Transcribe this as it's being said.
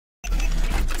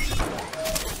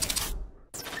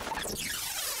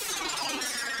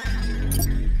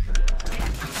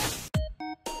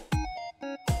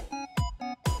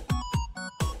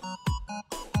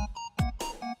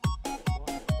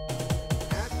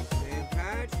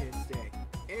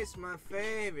my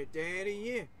favorite day of the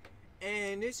year.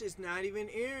 And this is not even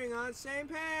airing on St.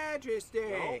 Patrick's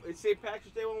Day. No, it's St.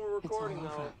 Patrick's Day when we're recording,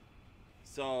 though.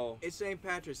 So it's St.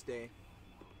 Patrick's Day.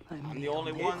 I'm the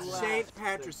only one It's left. St.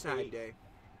 Patrick's Day.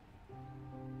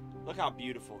 Look how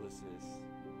beautiful this is.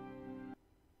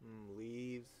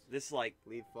 Leaves. This leaf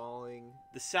falling.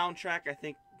 The soundtrack I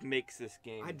think makes this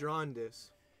game. I drawn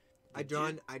this. I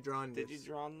drawn this. Did you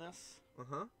draw this?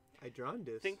 I drawn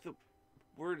this. I think the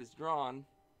word is drawn.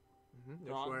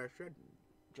 That's what I said.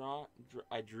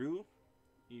 I drew.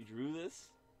 You drew this.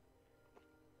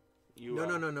 You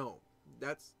No.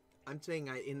 I'm saying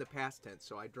in the past tense,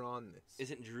 so I drawn this.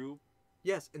 Isn't drew?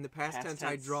 Yes, in the past tense,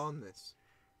 I drawn this.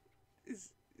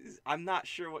 I'm not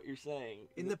sure what you're saying.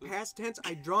 In the past tense,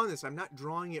 I drawn this. I'm not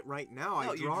drawing it right now.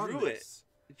 No, I drawn this.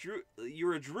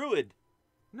 You're a druid.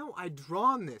 No, I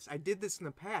drawn this. I did this in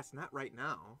the past, not right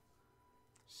now.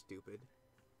 Stupid.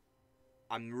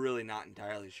 I'm really not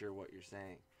entirely sure what you're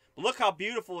saying. But look how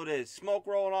beautiful it is. Smoke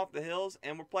rolling off the hills,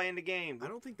 and we're playing the game. I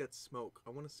don't think that's smoke.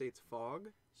 I want to say it's fog.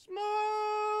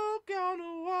 Smoke on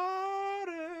the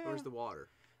water. Where's the water?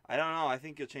 I don't know. I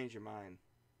think you'll change your mind.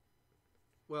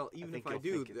 Well, even if I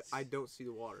do, I don't see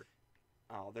the water.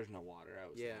 Oh, there's no water.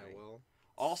 Well.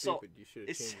 Also, stupid.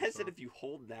 it says that if you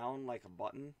hold down like a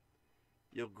button,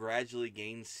 you'll gradually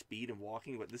gain speed in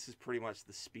walking, but this is pretty much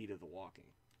the speed of the walking.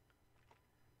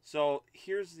 So,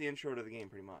 here's the intro to the game,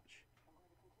 pretty much.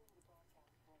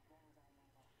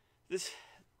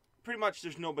 Pretty much,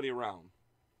 there's nobody around.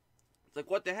 It's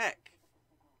like, what the heck?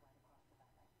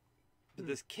 But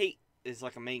this Kate is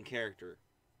like a main character.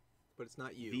 But it's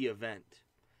not you. The event.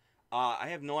 I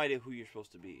have no idea who you're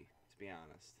supposed to be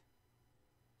honest.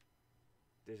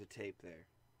 There's a tape there.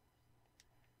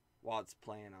 While it's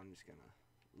playing, I'm just gonna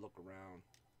look around.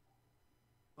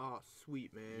 Oh,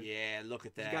 sweet, man. Yeah, look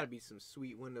at that. There's gotta be some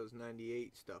sweet Windows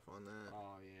 98 stuff on that.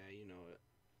 Oh, yeah, you know it.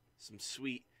 Some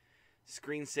sweet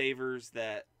screensavers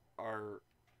that are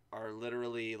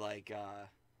literally like,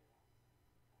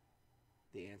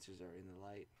 the answers are in the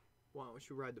light. Why don't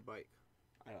you ride the bike?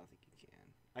 I don't think you can.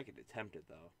 I could attempt it,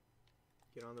 though.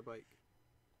 Get on the bike.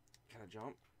 Can I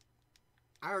jump?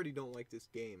 I already don't like this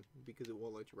game because it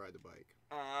won't let you ride the bike.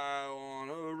 I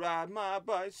wanna ride my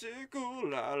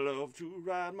bicycle. I love to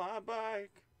ride my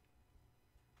bike.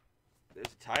 There's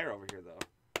a tire over here, though.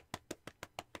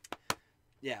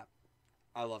 Yeah,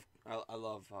 I love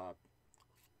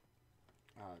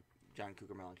John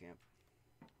Cougar Mellencamp.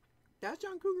 That's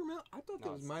John Cougar Mellencamp? I thought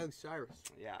that was Miley Cyrus.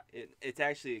 Yeah, it's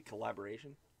actually a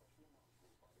collaboration.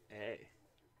 Hey,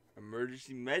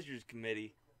 Emergency Measures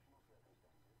Committee.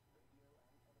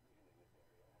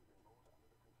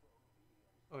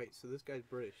 Oh, wait, so this guy's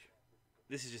British.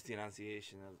 This is just the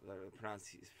enunciation of the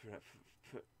pronunciation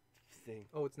thing.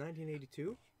 Oh, it's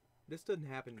 1982? This doesn't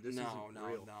happen. This isn't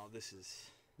real. No. This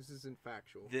isn't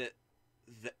factual. The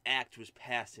act was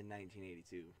passed in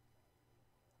 1982. You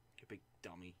big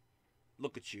dummy.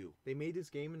 Look at you. They made this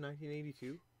game in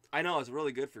 1982? I know, it's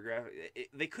really good for graphics.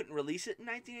 They couldn't release it in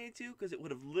 1982 because it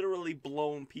would have literally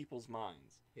blown people's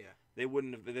minds. Yeah. They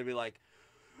wouldn't have. They'd be like,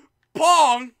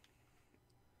 Pong!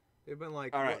 They've been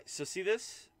like, all right, so see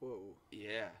this? Whoa.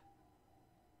 Yeah.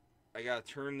 I gotta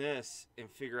turn this and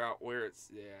figure out where it's.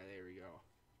 Yeah, there we go.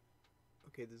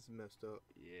 Okay, this is messed up.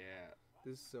 Yeah.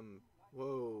 This is some.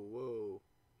 Whoa.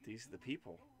 These are the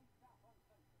people.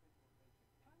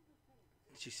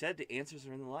 She said the answers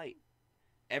are in the light.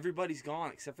 Everybody's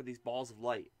gone except for these balls of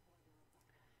light.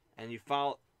 And you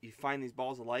find these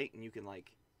balls of light, and you can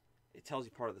it tells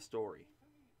you part of the story.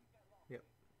 Yep.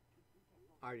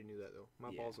 I already knew that though.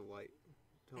 My balls of light.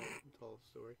 Tell the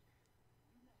story.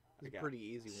 It's a pretty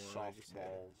easy one. Soft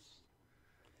balls.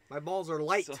 My balls are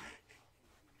light.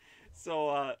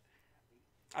 So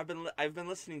I've been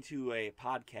listening to a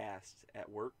podcast at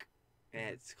work, and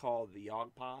it's called the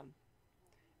Yog Pod,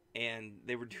 and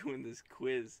they were doing this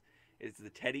quiz. It's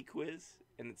the Teddy quiz,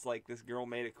 and it's like this girl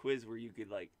made a quiz where you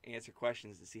could answer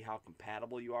questions to see how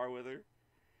compatible you are with her.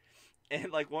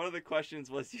 And one of the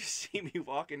questions was, you see me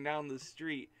walking down the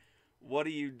street, what do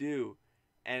you do?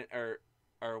 And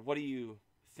or what do you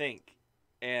think?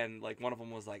 And one of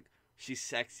them was she's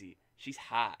sexy, she's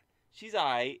hot, she's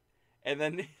alright. And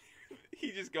then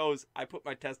he just goes, I put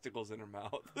my testicles in her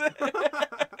mouth.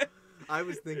 I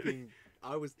was thinking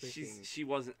she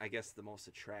wasn't, I guess, the most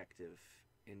attractive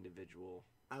individual.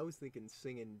 I was thinking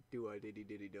singing do I diddy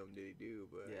diddy dum diddy do,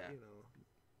 but yeah. You know.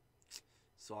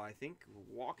 So I think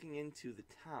walking into the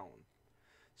town.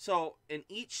 So in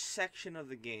each section of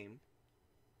the game,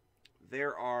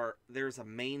 there's a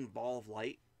main ball of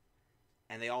light,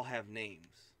 and they all have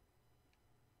names.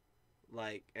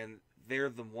 And they're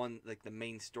the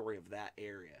main story of that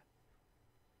area.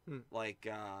 Like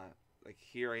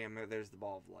here I am. There's the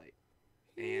ball of light,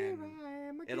 and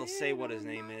it'll say what his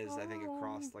name is. I think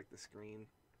across like the screen.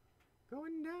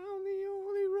 Going down the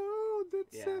only road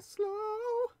that says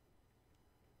slow.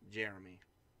 Jeremy.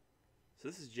 So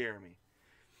this is Jeremy.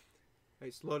 Hey,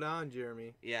 slow down,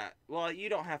 Jeremy. Yeah. Well, you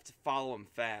don't have to follow him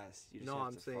fast. You just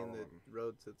have to saying follow the him.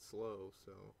 road said slow,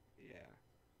 so. Yeah.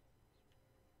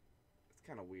 It's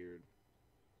kind of weird.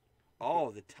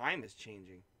 Oh, the time is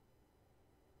changing.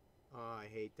 Oh, I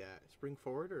hate that. Spring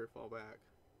forward or fall back?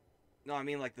 No, I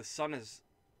mean like the sun is.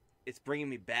 It's bringing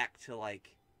me back to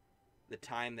like the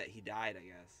time that he died, I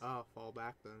guess. Oh, fall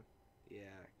back then.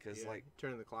 Yeah, because like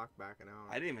turning the clock back an hour.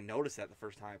 I didn't even notice that the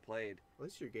first time I played. At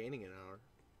least you're gaining an hour.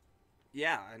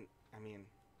 Yeah, and I mean,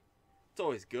 it's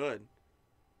always good,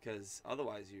 because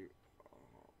otherwise you.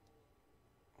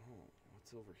 Oh,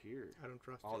 what's over here? I don't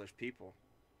trust. Oh, there's people.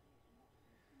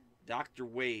 Dr.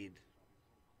 Wade.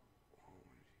 Oh,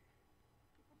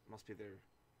 must be there.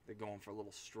 They're going for a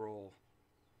little stroll.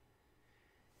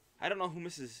 I don't know who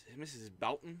Mrs.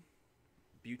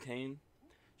 Butane.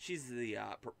 She's the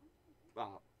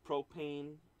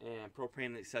propane and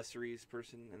propane accessories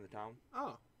person in the town.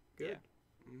 Oh, good. Yeah.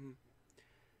 Mm-hmm.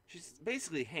 She's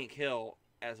basically Hank Hill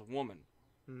as a woman.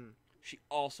 Mm. She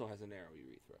also has a narrow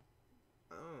urethra.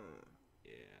 Oh.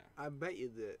 Yeah. I bet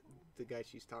you the guy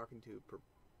she's talking to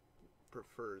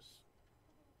prefers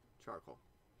charcoal.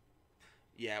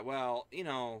 Yeah, well,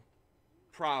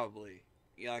 probably.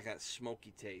 You like that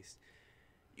smoky taste.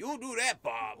 You'll do that,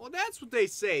 Bob. Well, that's what they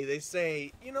say. They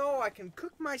say, I can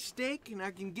cook my steak and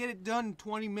I can get it done in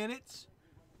 20 minutes.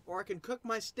 Or I can cook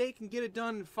my steak and get it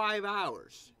done in 5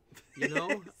 hours.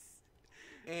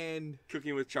 And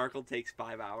cooking with charcoal takes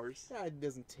 5 hours. It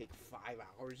doesn't take 5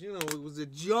 hours. It was a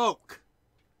joke.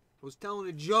 I was telling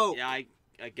a joke. Yeah, I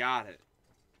got it.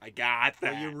 I got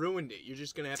that. Well, you ruined it. You're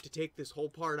just going to have to take this whole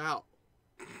part out.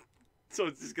 So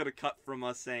it's just going to cut from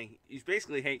us saying, he's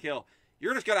basically Hank Hill.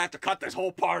 You're just going to have to cut this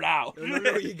whole part out.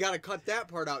 No, you got to cut that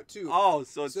part out, too. Oh,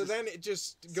 so it's then it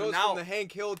just goes from the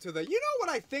Hank Hill to the... You know what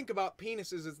I think about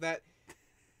penises is that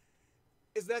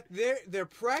they're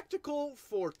practical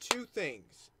for two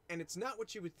things, and it's not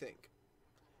what you would think.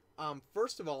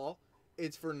 First of all,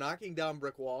 it's for knocking down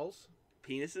brick walls.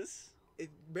 Penises?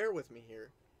 Bear with me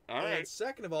here. All right. And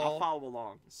second of all... I'll follow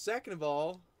along. Second of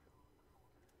all,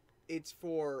 it's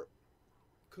for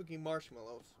cooking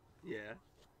marshmallows. Yeah.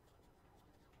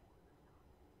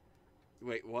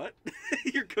 Wait, what?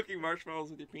 You're cooking marshmallows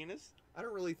with your penis? I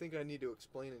don't really think I need to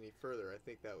explain any further. I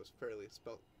think that was fairly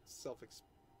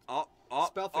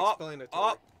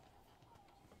self-explanatory.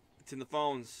 It's in the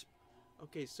phones.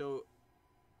 Okay, so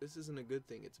this isn't a good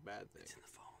thing. It's a bad thing. It's in the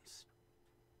phones.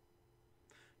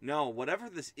 No, whatever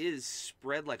this is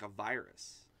spread like a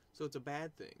virus. So it's a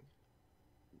bad thing.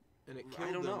 And it killed them.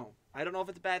 I don't know. I don't know if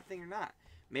it's a bad thing or not.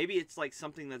 Maybe it's like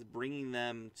something that's bringing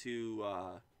them to...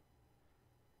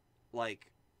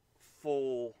 like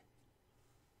full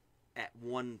at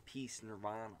one piece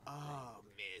nirvana. Oh,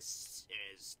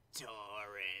 Mrs.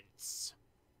 Torrance.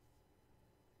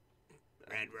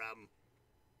 Red rum.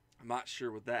 I'm not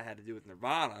sure what that had to do with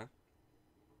Nirvana.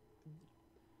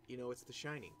 It's The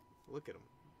Shining. Look at them.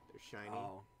 They're shiny.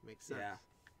 Oh, makes sense. Yeah.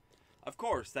 Of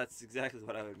course, that's exactly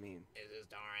what I would mean. Mrs.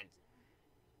 Torrance.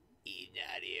 He's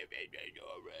not here, Mr.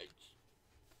 Torrance.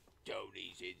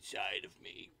 Tony's inside of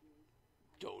me.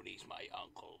 Tony's my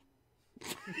uncle.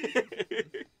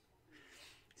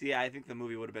 See, I think the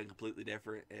movie would have been completely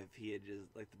different if he had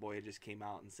just, like, the boy had just came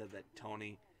out and said that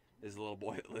Tony is the little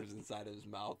boy that lives inside of his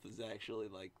mouth is actually,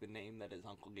 like, the name that his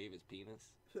uncle gave his penis.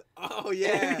 Oh,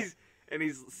 yeah. And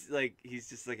he's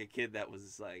just like a kid that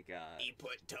was like, he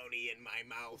put Tony in my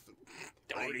mouth.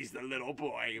 Tony's the little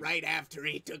boy. Right after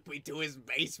he took me to his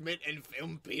basement and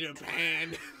filmed Peter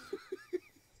Pan.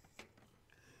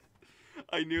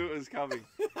 I knew it was coming.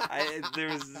 There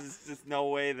was just no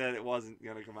way that it wasn't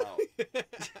going to come out.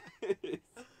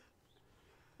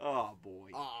 Oh, boy.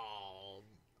 Oh.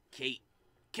 Kate.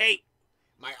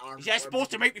 My arms. Is that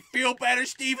supposed to make me feel better,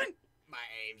 Steven? My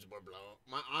arms were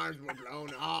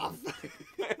blown off.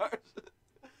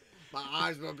 My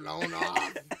arms were blown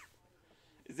off.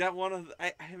 Is that one of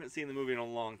I haven't seen the movie in a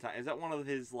long time. Is that one of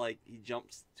his, like, he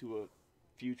jumps to a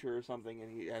future or something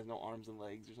and he has no arms and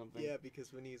legs or something? Yeah,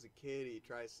 because when he's a kid, he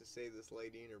tries to save this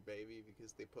lady and her baby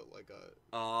because they put, like, a...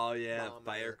 Oh, yeah,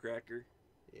 firecracker.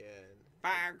 Yeah.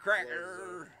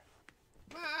 Firecracker!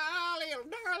 My little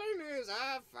darling is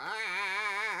a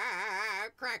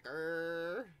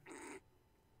firecracker.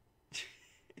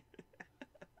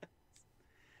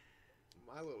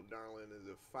 My little darling is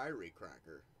a fiery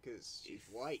cracker because she's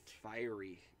white.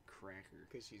 Fiery cracker.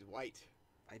 Because she's white.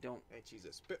 I don't. And she's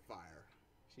a Spitfire.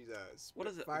 She's a What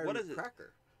is it? Spitfire What is it?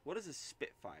 cracker. What is a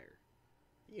Spitfire?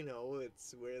 You know,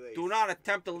 it's where they Do not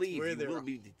attempt to leave. where You they're will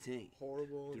be detained.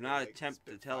 horrible. Do and not they, like, attempt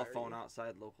to Spitfire telephone you.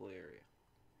 outside local area.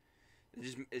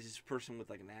 Is this a person with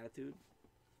like an attitude?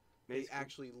 They Basically?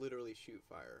 actually literally shoot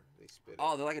fire. They spit it.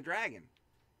 Oh, they're like a dragon.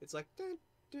 It's like dun,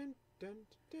 dun, dun,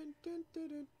 dun, dun,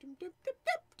 dun, dun, dun, dun,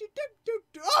 dun, dun, dun,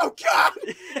 dun. Oh God!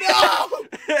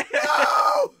 No!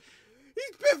 No! He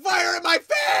spit fire in my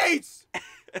face!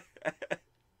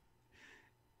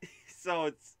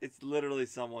 So it's literally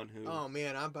someone who. Oh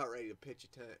man, I'm about ready to pitch a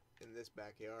tent in this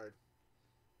backyard.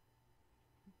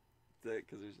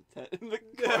 Because there's a tent in the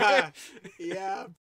corner. Yeah.